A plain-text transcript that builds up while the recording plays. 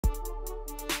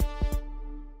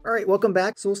All right, welcome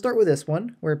back. So we'll start with this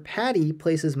one, where Patty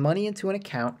places money into an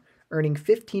account, earning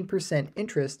 15%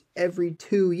 interest every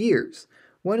 2 years.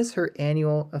 What is her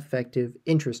annual effective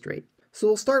interest rate? So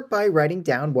we'll start by writing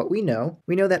down what we know.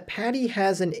 We know that Patty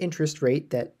has an interest rate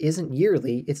that isn't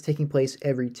yearly, it's taking place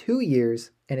every 2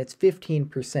 years, and it's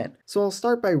 15%. So I'll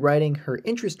start by writing her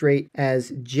interest rate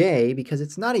as J because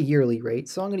it's not a yearly rate,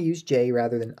 so I'm going to use J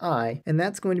rather than I, and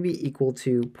that's going to be equal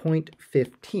to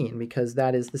 0.15 because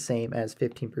that is the same as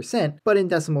 15%, but in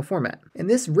decimal format. And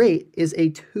this rate is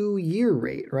a 2-year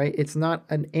rate, right? It's not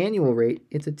an annual rate,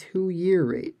 it's a 2-year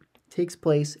rate. It takes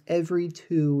place every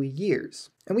 2 years.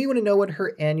 And we want to know what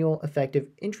her annual effective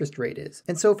interest rate is.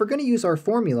 And so if we're going to use our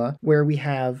formula where we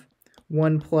have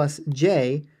 1 plus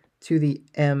J to the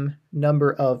m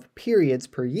number of periods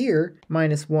per year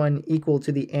minus 1 equal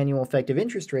to the annual effective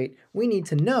interest rate, we need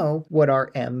to know what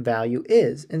our m value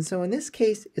is. And so in this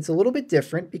case, it's a little bit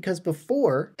different because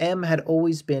before, m had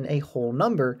always been a whole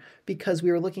number because we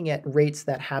were looking at rates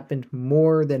that happened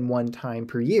more than one time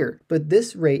per year. But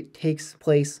this rate takes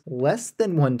place less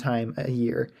than one time a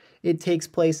year. It takes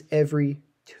place every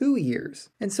 2 years.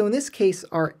 And so in this case,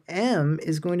 our m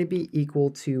is going to be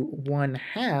equal to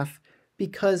 1/2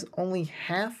 because only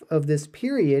half of this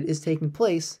period is taking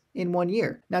place in 1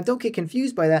 year. Now don't get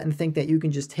confused by that and think that you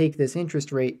can just take this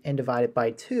interest rate and divide it by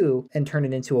 2 and turn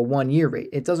it into a 1-year rate.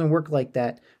 It doesn't work like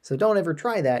that, so don't ever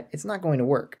try that. It's not going to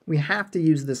work. We have to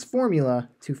use this formula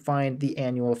to find the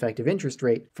annual effective interest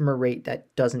rate from a rate that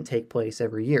doesn't take place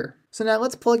every year. So now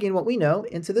let's plug in what we know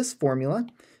into this formula,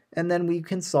 and then we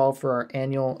can solve for our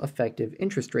annual effective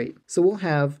interest rate. So we'll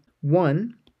have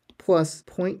 1 plus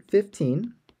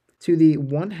 0.15 to the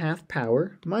 1/2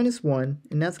 power minus 1,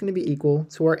 and that's going to be equal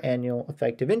to our annual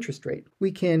effective interest rate.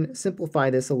 We can simplify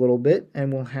this a little bit,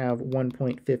 and we'll have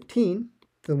 1.15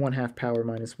 to the 1/2 power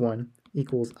minus 1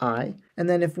 equals I. And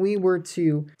then if we were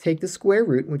to take the square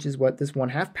root, which is what this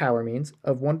 1/2 power means,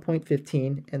 of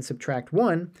 1.15 and subtract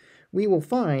 1, we will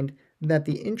find that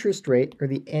the interest rate, or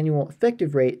the annual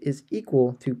effective rate, is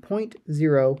equal to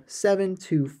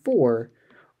 0.0724,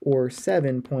 or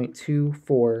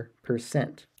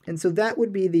 7.24%. And so that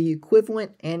would be the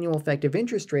equivalent annual effective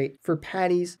interest rate for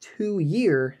Patty's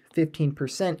 2-year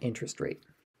 15% interest rate.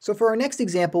 So for our next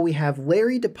example, we have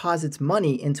Larry deposits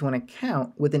money into an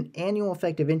account with an annual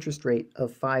effective interest rate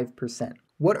of 5%.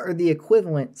 What are the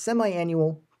equivalent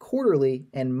semi-annual, quarterly,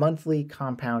 and monthly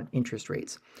compound interest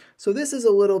rates? So this is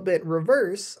a little bit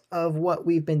reverse of what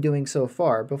we've been doing so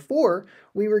far. Before,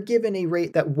 we were given a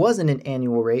rate that wasn't an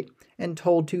annual rate and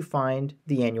told to find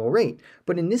the annual rate.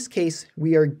 But in this case,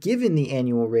 we are given the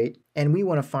annual rate and we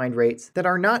want to find rates that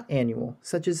are not annual,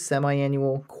 such as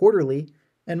semi-annual, quarterly,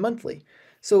 and monthly.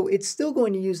 So it's still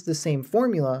going to use the same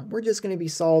formula, we're just going to be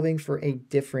solving for a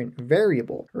different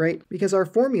variable, right? Because our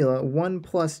formula, 1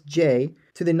 plus j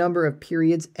to the number of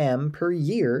periods m per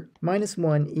year minus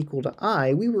 1 equal to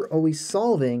I, we were always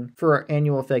solving for our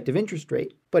annual effective interest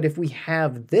rate. But if we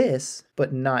have this,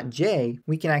 but not j,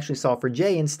 we can actually solve for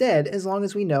j instead as long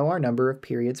as we know our number of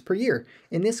periods per year.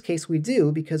 In this case we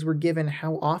do because we're given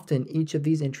how often each of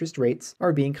these interest rates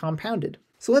are being compounded.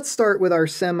 So let's start with our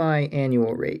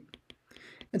semi-annual rate.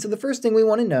 And so the first thing we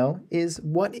want to know is,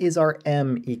 what is our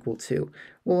m equal to?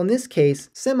 Well, in this case,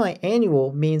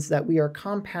 semi-annual means that we are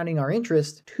compounding our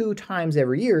interest 2 times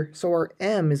every year, so our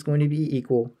m is going to be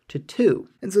equal to 2.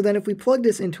 And so then if we plug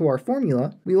this into our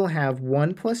formula, we will have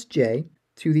 1 plus j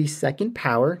to the 2nd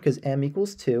power, because m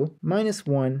equals 2, minus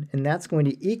 1, and that's going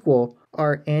to equal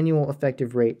our annual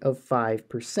effective rate of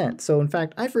 5%. So in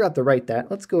fact, I forgot to write that.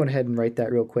 Let's go ahead and write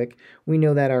that real quick. We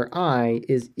know that our I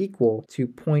is equal to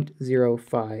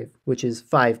 0.05, which is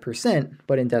 5%,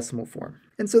 but in decimal form.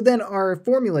 And so then our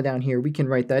formula down here, we can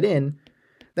write that in,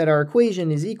 that our equation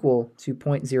is equal to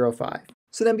 0.05.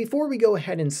 So then before we go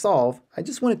ahead and solve, I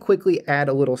just want to quickly add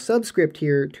a little subscript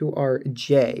here to our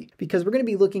j, because we're going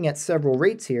to be looking at several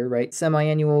rates here, right?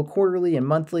 Semi-annual, quarterly, and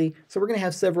monthly. So we're going to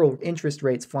have several interest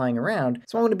rates flying around.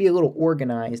 So I want to be a little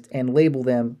organized and label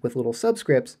them with little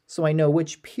subscripts so I know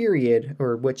which period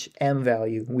or which m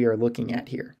value we are looking at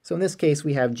here. So in this case,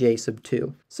 we have j sub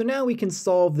 2. So now we can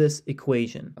solve this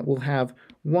equation. We'll have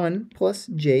 1 plus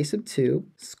j sub 2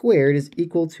 squared is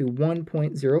equal to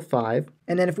 1.05.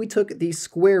 And then if we took the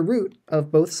square root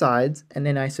of both sides and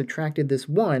then I subtracted this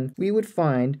 1, we would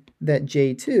find that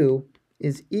j2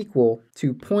 is equal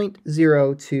to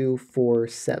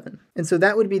 0.0247. And so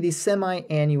that would be the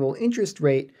semi-annual interest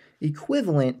rate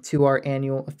equivalent to our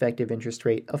annual effective interest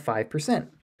rate of 5%.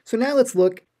 So now let's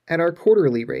look at our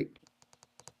quarterly rate.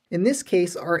 In this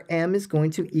case, our m is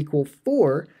going to equal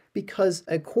 4 because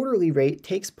a quarterly rate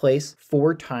takes place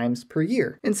 4 times per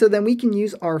year. And so then we can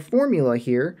use our formula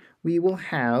here. We will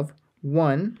have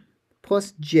 1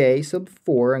 plus j sub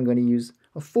 4. I'm going to use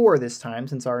a 4 this time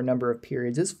since our number of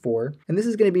periods is 4. And this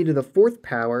is going to be to the 4th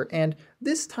power. And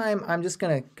this time I'm just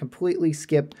going to completely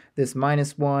skip this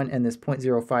 -1 and this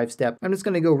 0.05 step. I'm just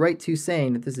going to go right to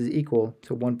saying that this is equal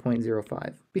to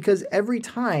 1.05. Because every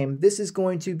time this is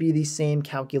going to be the same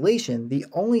calculation. The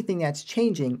only thing that's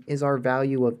changing is our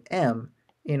value of m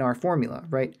in our formula,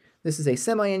 right? This is a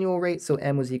semi-annual rate, so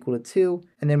m was equal to 2,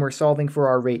 and then we're solving for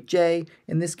our rate j.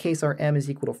 In this case, our m is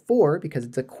equal to 4 because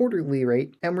it's a quarterly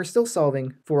rate, and we're still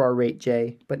solving for our rate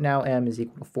j, but now m is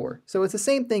equal to 4. So it's the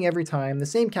same thing every time, the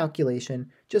same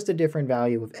calculation, just a different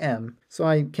value of m. So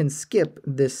I can skip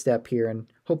this step here, and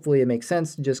hopefully it makes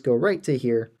sense to just go right to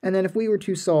here. And then if we were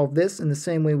to solve this in the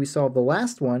same way we solved the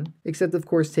last one, except of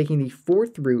course taking the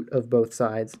 4th root of both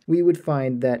sides, we would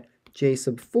find that j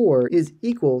sub 4 is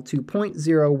equal to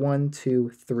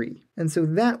 0.0123. And so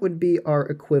that would be our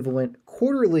equivalent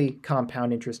quarterly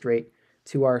compound interest rate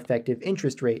to our effective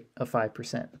interest rate of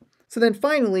 5%. So then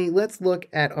finally, let's look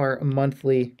at our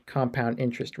monthly compound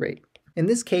interest rate. In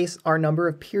this case, our number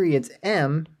of periods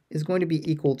m is going to be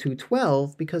equal to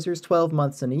 12 because there's 12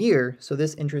 months in a year, so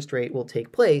this interest rate will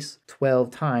take place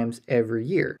 12 times every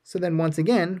year. So then once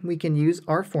again, we can use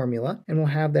our formula, and we'll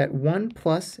have that 1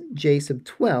 plus j sub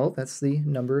 12, that's the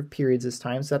number of periods this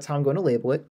time, so that's how I'm going to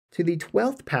label it, to the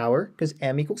 12th power, because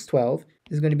m equals 12,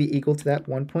 is going to be equal to that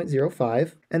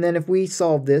 1.05. And then if we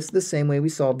solve this the same way we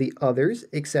solve the others,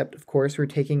 except of course we're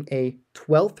taking a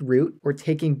 12th root, or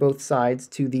taking both sides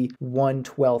to the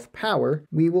 1/12th power,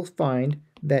 we will find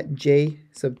that j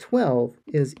sub 12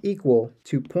 is equal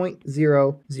to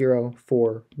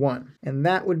 0.0041. And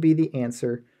that would be the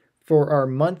answer for our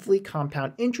monthly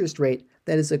compound interest rate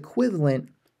that is equivalent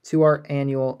to our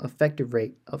annual effective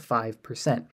rate of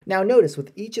 5%. Now notice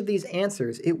with each of these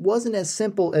answers, it wasn't as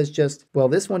simple as just, well,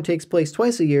 this one takes place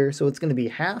twice a year, so it's going to be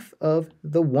half of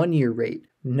the 1-year rate.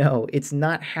 No, it's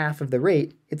not half of the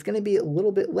rate. It's going to be a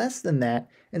little bit less than that,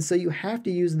 and so you have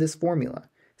to use this formula.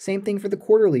 Same thing for the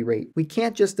quarterly rate. We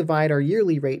can't just divide our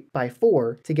yearly rate by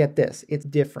 4 to get this. It's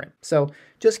different. So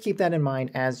just keep that in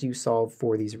mind as you solve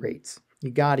for these rates.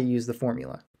 You gotta use the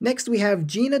formula. Next, we have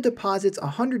Gina deposits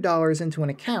 $100 into an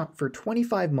account for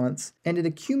 25 months, and it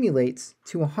accumulates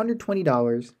to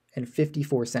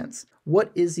 $120.54.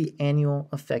 What is the annual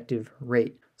effective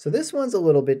rate? So this one's a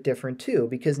little bit different too,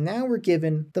 because now we're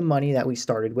given the money that we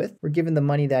started with, we're given the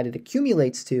money that it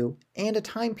accumulates to, and a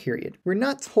time period. We're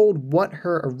not told what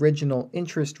her original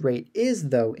interest rate is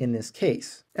though in this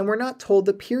case. And we're not told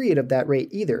the period of that rate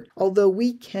either, although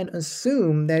we can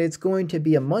assume that it's going to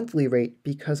be a monthly rate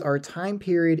because our time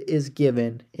period is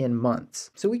given in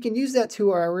months. So we can use that to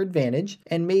our advantage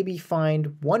and maybe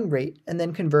find one rate and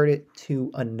then convert it to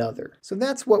another. So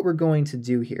that's what we're going to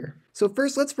do here. So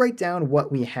first, let's write down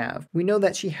what we have. We know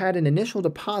that she had an initial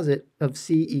deposit of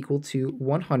C equal to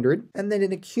 100, and then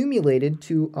it accumulated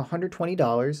to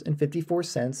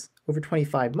 $120.54 over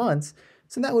 25 months.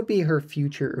 So that would be her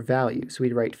future value. So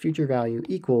we'd write future value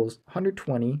equals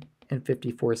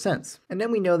 $120.54. And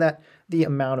then we know that the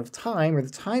amount of time, or the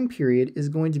time period, is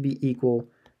going to be equal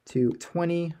to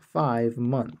 25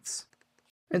 months.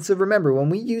 And so remember, when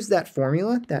we use that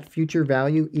formula, that future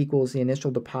value equals the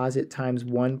initial deposit times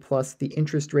 1 plus the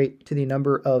interest rate to the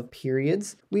number of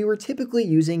periods, we were typically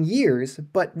using years,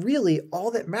 but really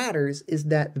all that matters is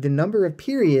that the number of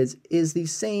periods is the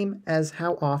same as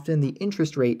how often the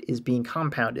interest rate is being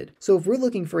compounded. So if we're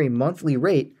looking for a monthly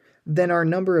rate, then our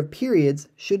number of periods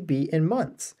should be in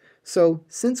months. So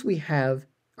since we have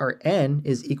our n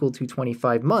is equal to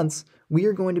 25 months, we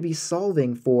are going to be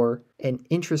solving for an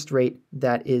interest rate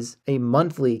that is a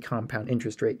monthly compound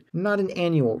interest rate, not an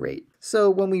annual rate. So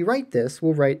when we write this,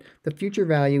 we'll write the future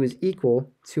value is equal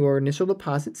to our initial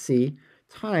deposit C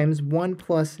times 1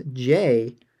 plus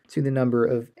j to the number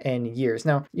of n years.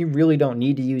 Now, you really don't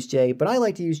need to use j, but I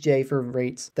like to use j for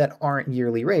rates that aren't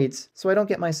yearly rates, so I don't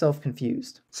get myself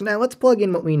confused. So now let's plug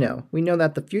in what we know. We know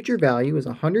that the future value is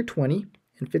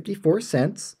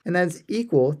 $120.54, and that's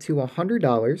equal to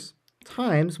 $100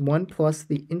 times 1 plus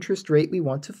the interest rate we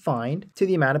want to find to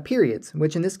the amount of periods,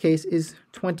 which in this case is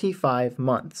 25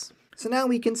 months. So now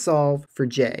we can solve for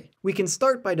j. We can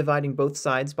start by dividing both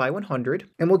sides by 100,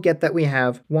 and we'll get that we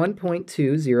have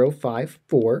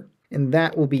 1.2054, and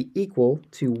that will be equal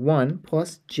to 1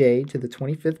 plus j to the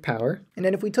 25th power. And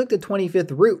then if we took the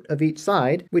 25th root of each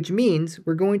side, which means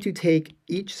we're going to take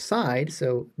each side,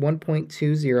 so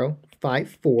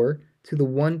 1.2054, to the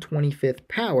 1/25th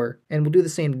power, and we'll do the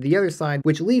same to the other side,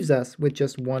 which leaves us with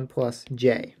just 1 plus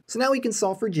j. So now we can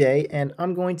solve for j, and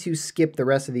I'm going to skip the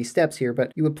rest of these steps here,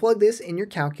 but you would plug this in your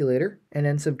calculator and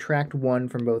then subtract 1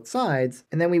 from both sides,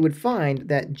 and then we would find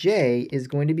that j is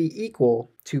going to be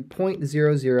equal to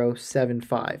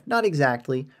 0.0075. Not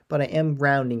exactly, but I am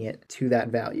rounding it to that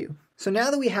value. So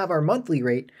now that we have our monthly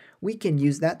rate, we can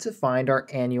use that to find our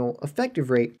annual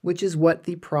effective rate, which is what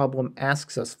the problem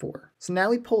asks us for. So now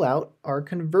we pull out our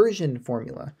conversion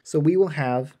formula. So we will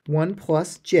have 1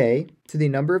 plus j to the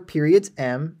number of periods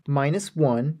m minus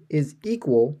 1 is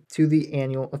equal to the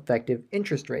annual effective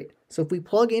interest rate. So if we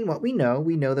plug in what we know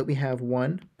that we have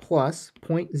 1 plus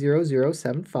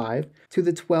 0.0075 to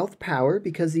the 12th power,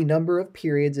 because the number of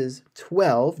periods is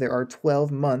 12, there are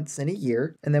 12 months in a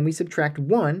year, and then we subtract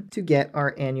 1 to get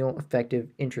our annual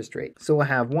effective interest rate. So we'll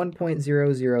have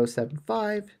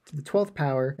 1.0075 to the 12th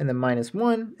power, and then minus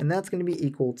 1, and that's going to be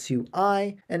equal to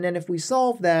I. And then if we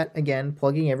solve that, again,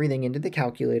 plugging everything into the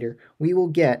calculator, we will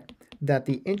get that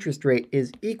the interest rate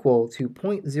is equal to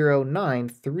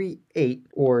 0.0938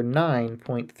 or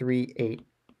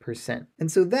 9.38%.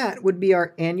 And so that would be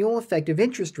our annual effective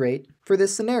interest rate for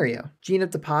this scenario. Gina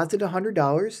deposited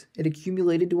 $100, it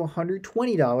accumulated to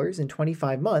 $120 in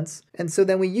 25 months, and so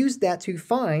then we used that to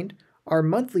find our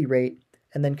monthly rate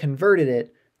and then converted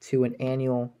it to an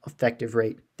annual effective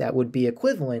rate that would be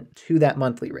equivalent to that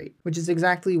monthly rate, which is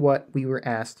exactly what we were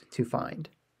asked to find.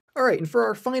 All right, and for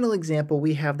our final example,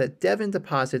 we have that Devin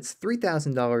deposits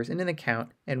 $3,000 in an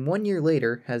account and 1 year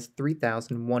later has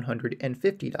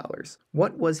 $3,150.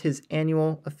 What was his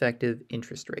annual effective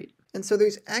interest rate? And so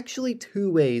there's actually two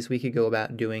ways we could go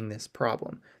about doing this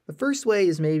problem. The first way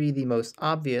is maybe the most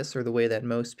obvious, or the way that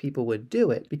most people would do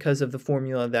it, because of the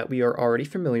formula that we are already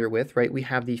familiar with, right? We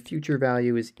have the future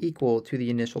value is equal to the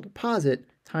initial deposit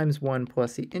times 1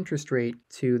 plus the interest rate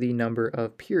to the number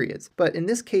of periods. But in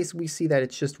this case, we see that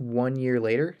it's just 1 year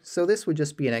later, so this would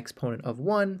just be an exponent of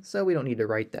 1, so we don't need to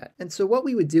write that. And so what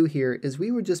we would do here is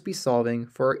we would just be solving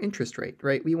for our interest rate,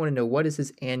 right? We want to know what is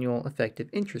his annual effective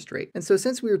interest rate. And so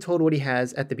since we were told what he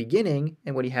has at the beginning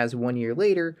and what he has 1 year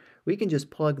later, we can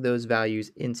just plug those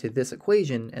values into this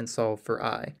equation and solve for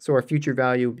I. So our future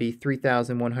value would be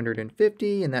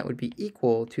 3,150, and that would be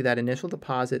equal to that initial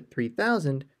deposit,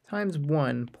 3,000, times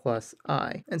 1 plus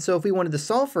I. And so if we wanted to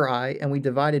solve for I and we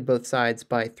divided both sides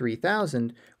by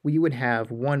 3,000, we would have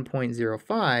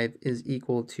 1.05 is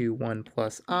equal to 1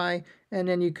 plus I, and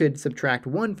then you could subtract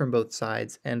 1 from both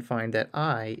sides and find that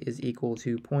I is equal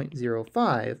to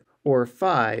 0.05 or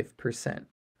 5%.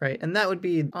 Right? And that would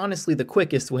be honestly the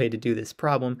quickest way to do this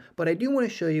problem, but I do want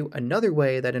to show you another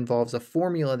way that involves a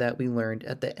formula that we learned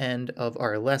at the end of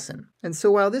our lesson. And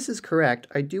so while this is correct,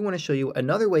 I do want to show you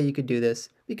another way you could do this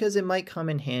because it might come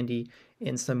in handy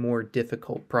in some more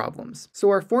difficult problems. So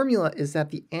our formula is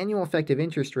that the annual effective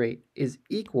interest rate is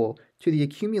equal to the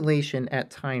accumulation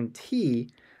at time t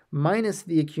minus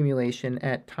the accumulation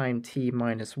at time t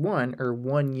minus 1, or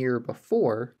 1 year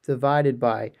before, divided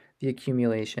by the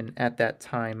accumulation at that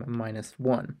time minus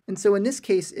 1. And so in this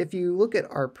case, if you look at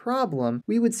our problem,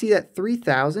 we would see that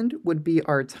 3,000 would be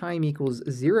our time equals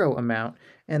 0 amount,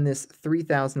 and this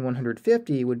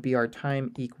 3,150 would be our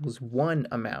time equals 1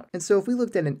 amount. And so if we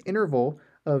looked at an interval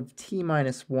of t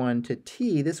minus 1 to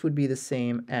t, this would be the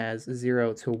same as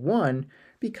 0 to 1,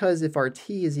 because if our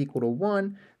t is equal to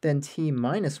 1, then t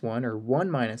minus 1, or 1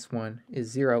 minus 1,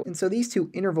 is 0. And so these two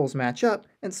intervals match up,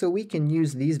 and so we can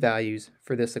use these values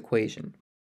for this equation.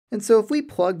 And so if we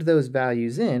plugged those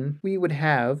values in, we would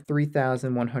have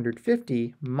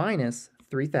 3,150 minus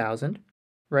 3,000,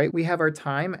 right? We have our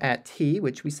time at t,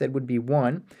 which we said would be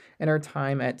 1, and our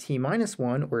time at t minus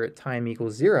 1, or at time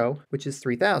equals 0, which is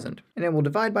 3,000. And then we'll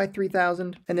divide by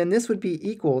 3,000, and then this would be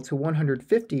equal to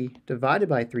 150 divided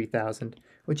by 3,000,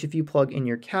 which if you plug in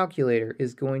your calculator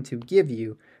is going to give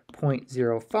you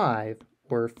 0.05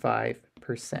 or 5%.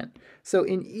 So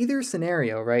in either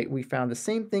scenario, right, we found the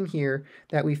same thing here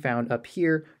that we found up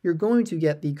here. You're going to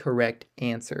get the correct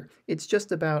answer. It's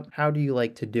just about how do you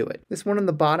like to do it. This one on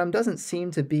the bottom doesn't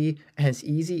seem to be as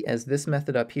easy as this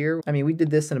method up here. I mean, we did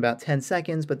this in about 10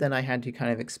 seconds, but then I had to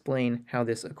kind of explain how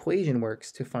this equation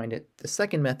works to find it the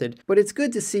second method. But it's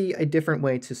good to see a different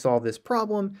way to solve this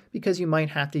problem because you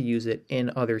might have to use it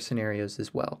in other scenarios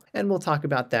as well. And we'll talk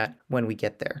about that when we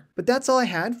get there. But that's all I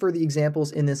had for the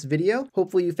examples in this video.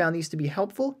 Hopefully you found these to be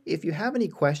helpful. If you have any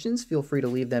questions, feel free to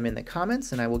leave them in the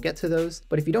comments and I will get to those.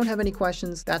 But if you don't have any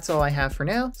questions, that's all I have for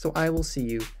now. So I will see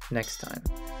you next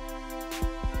time.